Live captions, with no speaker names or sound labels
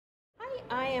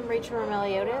I am Rachel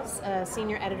Romeliotis, a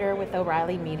senior editor with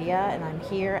O'Reilly Media, and I'm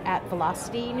here at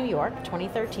Velocity, New York,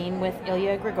 2013 with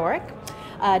Illya Gigorik,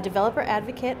 a developer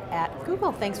advocate at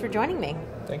Google. Thanks for joining me.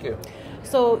 Thank you.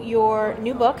 So your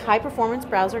new book, High Performance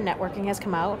Browser Networking, has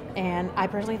come out, and I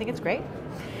personally think it's great.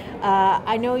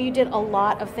 I know you did a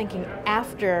lot of thinking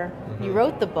after you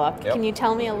wrote the book. Yep. Can you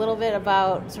tell me a little bit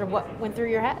about sort of what went through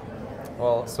your head?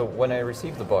 Well, so when I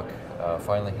received the book,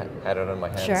 finally had it in my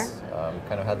hands, Sure.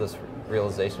 Kind of had this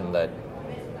realization that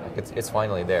it's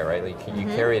finally there, right? Like you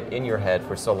carry it in your head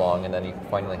for so long, and then you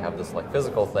finally have this like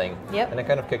physical thing. Yep. And it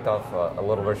kind of kicked off a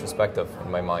little retrospective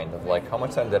in my mind of like how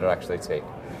much time did it actually take?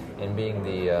 And being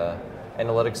the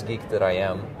analytics geek that I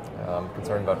am,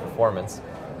 concerned about performance,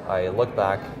 I look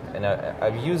back and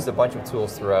I've used a bunch of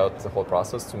tools throughout the whole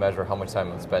process to measure how much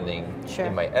time I'm spending Sure.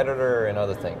 in my editor and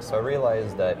other things. So I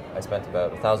realized that I spent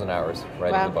about 1,000 hours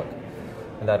writing Wow. the book.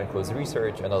 And that includes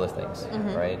research and other things,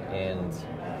 right? And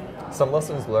some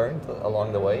lessons learned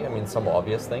along the way. I mean, some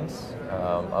obvious things.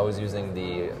 I was using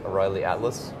the O'Reilly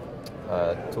Atlas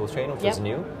toolchain, which Yep. is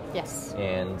new. Yes.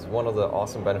 And one of the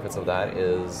awesome benefits of that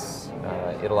is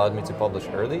it allowed me to publish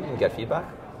early and get feedback.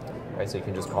 Right, so you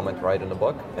can just comment right in the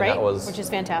book. And Right, that was, which is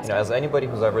fantastic. You know, as anybody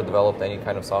who's ever developed any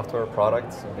kind of software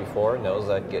product before knows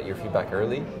that get your feedback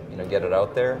early, get it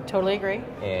out there. Totally agree.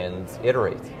 And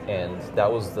iterate. And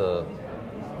that was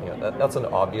that's an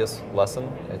obvious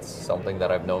lesson. It's something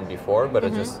that I've known before, but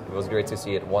it was great to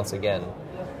see it once again.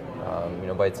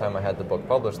 By the time I had the book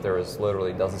published, there was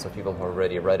literally dozens of people who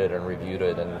already read it and reviewed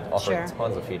it and offered Sure.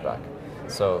 tons of feedback.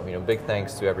 So, big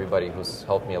thanks to everybody who's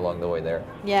helped me along the way there.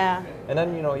 Yeah. And then,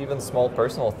 even small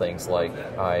personal things like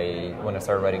when I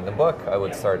started writing the book, I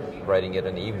would start writing it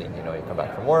in the evening. You come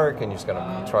back from work and you're just going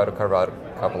to try to carve out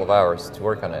a couple of hours to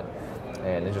work on it.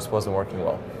 And it just wasn't working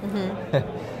well.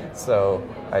 So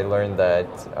I learned that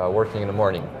working in the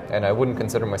morning, and I wouldn't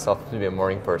consider myself to be a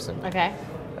morning person, Okay.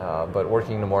 but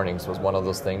working in the mornings was one of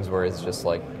those things where it's just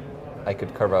like I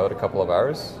could carve out a couple of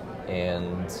hours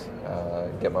and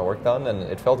get my work done, and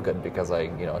it felt good because I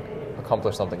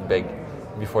accomplished something big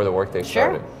before the workday Sure.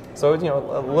 started. So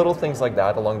little things like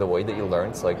that along the way that you learn.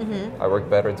 It's like I work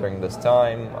better during this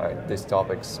time, these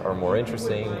topics are more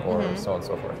interesting, or so on and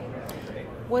so forth.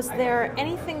 Was there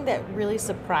anything that really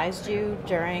surprised you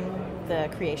during the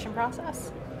creation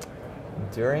process?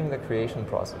 During the creation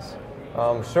process?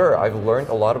 Sure, I've learned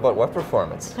a lot about web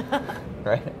performance,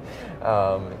 right?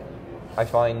 I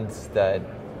find that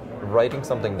writing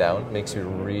something down makes you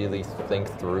really think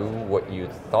through what you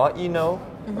thought you know,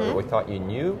 or what you thought you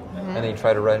knew, and then you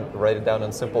try to write it down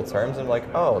in simple terms and like,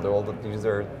 oh, these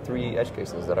are 3 edge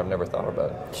cases that I've never thought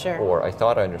about. Sure. Or I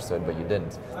thought I understood, but you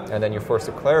didn't. And then you're forced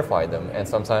to clarify them, and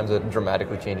sometimes it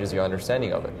dramatically changes your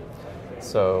understanding of it.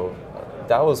 So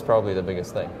that was probably the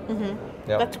biggest thing.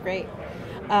 Yep. That's great.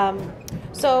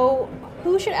 So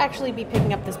who should actually be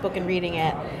picking up this book and reading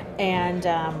it? And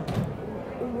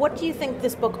what do you think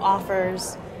this book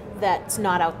offers that's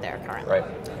not out there currently? Right.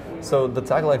 So the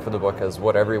tagline for the book is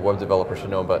what every web developer should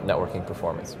know about networking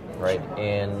performance, right?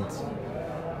 And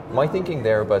my thinking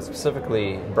there, but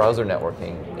specifically browser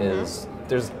networking, is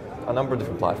there's a number of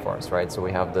different platforms, right? So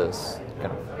we have this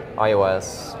kind of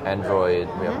iOS, Android,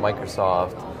 we have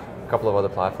Microsoft, a couple of other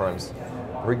platforms.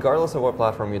 Regardless of what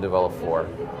platform you develop for,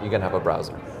 you're going to have a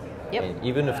browser. Yep. And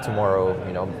even if tomorrow,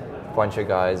 a bunch of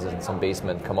guys in some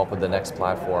basement come up with the next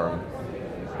platform,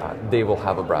 they will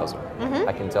have a browser.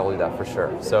 I can tell you that for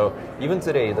sure. So even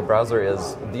today, the browser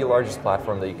is the largest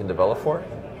platform that you can develop for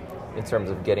in terms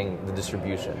of getting the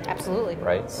distribution. Absolutely.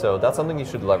 Right? So that's something you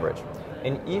should leverage.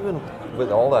 And even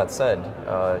with all that said,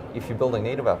 if you're building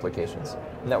native applications,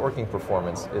 networking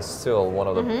performance is still one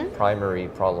of the primary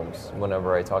problems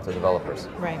whenever I talk to developers.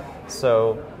 Right.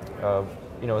 So,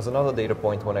 as another data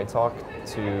point, when I talk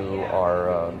to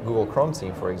our Google Chrome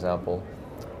team, for example,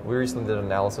 we recently did an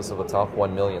analysis of the top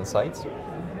 1 million sites,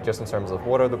 just in terms of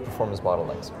what are the performance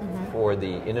bottlenecks for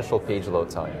the initial page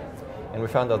load time. And we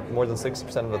found that more than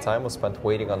 60% of the time was spent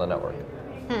waiting on the network.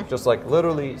 Just like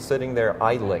literally sitting there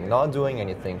idling, not doing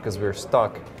anything, because we were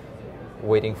stuck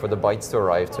waiting for the bytes to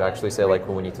arrive to actually say like,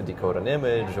 well, we need to decode an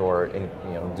image or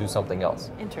do something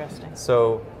else. Interesting.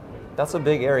 So that's a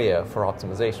big area for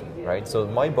optimization, right? So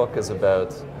my book is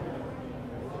about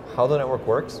how the network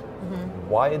works,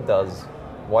 why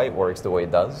it works the way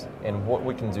it does, and what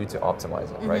we can do to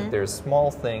optimize it, right? There's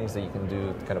small things that you can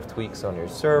do, kind of tweaks on your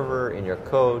server, in your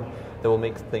code, that will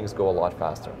make things go a lot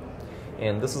faster.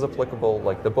 And this is applicable,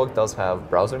 like the book does have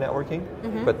browser networking,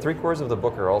 but 3/4 of the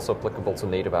book are also applicable to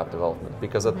native app development,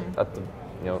 because at the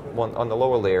on the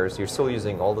lower layers, you're still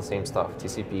using all the same stuff,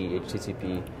 TCP,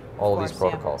 HTTP, all of these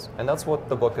protocols. And that's what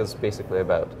the book is basically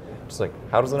about, Just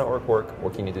like, how does the network work?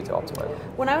 What can you do to optimize it?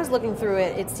 When I was looking through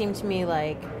it, it seemed to me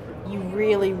like you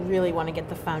really, really want to get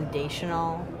the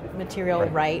foundational material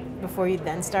right before you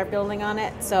then start building on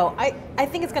it. So I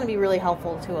think it's going to be really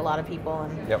helpful to a lot of people,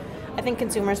 and I think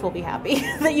consumers will be happy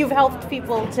that you've helped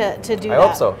people to do that. I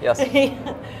hope so, yes.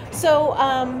 So,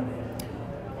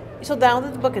 so now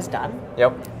that the book is done,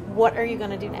 what are you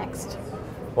going to do next?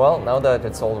 Well, now that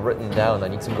it's all written down, I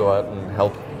need to go out and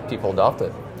help people adopt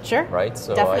it. Sure. Right?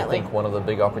 So definitely. I think one of the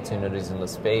big opportunities in the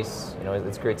space,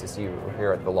 it's great to see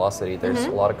here at Velocity, there's a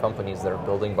lot of companies that are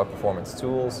building web performance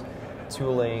tools,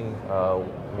 tooling,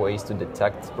 ways to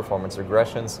detect performance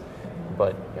regressions.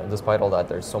 But despite all that,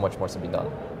 there's so much more to be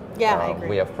done. Yeah, I agree.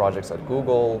 We have projects at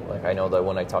Google. Like, I know that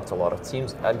when I talk to a lot of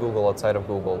teams at Google, outside of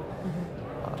Google,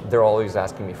 they're always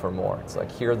asking me for more. It's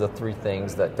like, here are the 3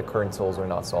 things that the current tools are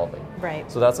not solving. Right.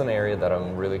 So that's an area that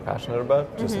I'm really passionate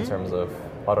about, just in terms of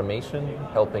automation,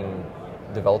 helping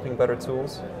developing better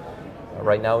tools.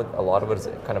 Right now, a lot of it is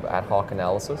kind of ad hoc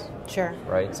analysis. Sure.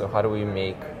 Right? So how do we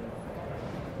make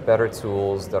better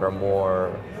tools that are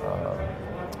more,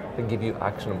 that give you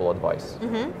actionable advice,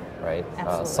 right?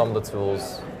 Some of the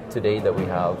tools today that we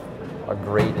have are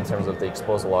great in terms of they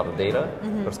expose a lot of data,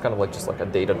 but it's kind of like just like a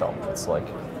data dump. It's like,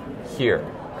 here,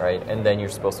 right? And then you're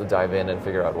supposed to dive in and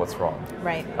figure out what's wrong.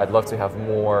 Right. I'd love to have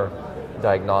more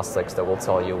diagnostics that will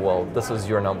tell you, well, this is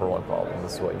your number one problem.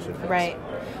 This is what you should fix. Right.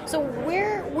 So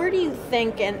where do you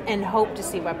think and hope to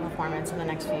see web performance in the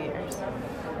next few years?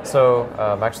 So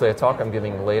actually, a talk I'm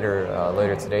giving later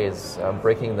today is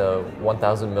breaking the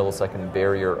 1,000 millisecond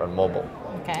barrier on mobile.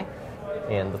 Okay.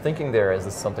 And the thinking there is,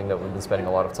 this is something that we've been spending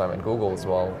a lot of time at Google as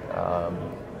well.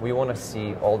 We want to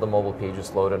see all the mobile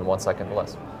pages load in 1 second or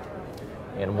less.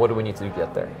 And what do we need to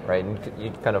get there, right? And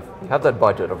you kind of have that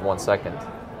budget of 1 second.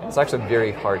 It's actually a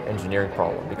very hard engineering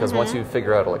problem, because once you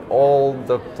figure out like all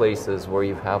the places where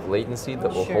you have latency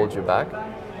that will hold you back,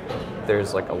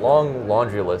 there's like a long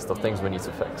laundry list of things we need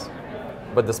to fix.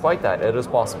 But despite that, it is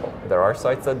possible. There are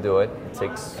sites that do it. It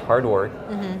takes hard work.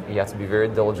 You have to be very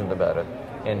diligent about it.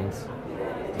 And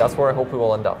that's where I hope we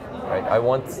will end up, right? I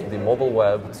want the mobile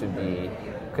web to be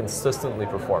consistently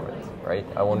performant, right?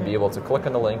 I want to be able to click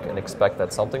on a link and expect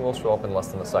that something will show up in less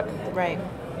than a second. Right.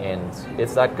 And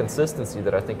it's that consistency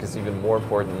that I think is even more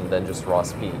important than just raw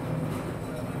speed.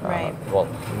 Right. Well,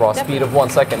 raw speed of 1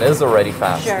 second is already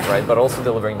fast, Sure. right? But also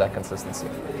delivering that consistency.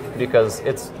 Because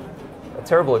it's a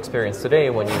terrible experience today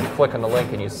when you click on a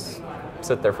link and you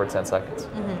sit there for 10 seconds.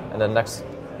 And the next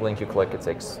link you click, it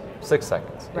takes 6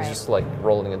 seconds. Right. It's just like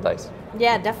rolling a dice.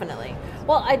 Yeah, definitely.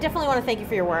 Well, I definitely want to thank you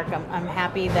for your work. I'm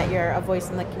happy that you're a voice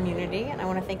in the community, and I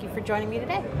want to thank you for joining me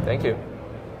today. Thank you.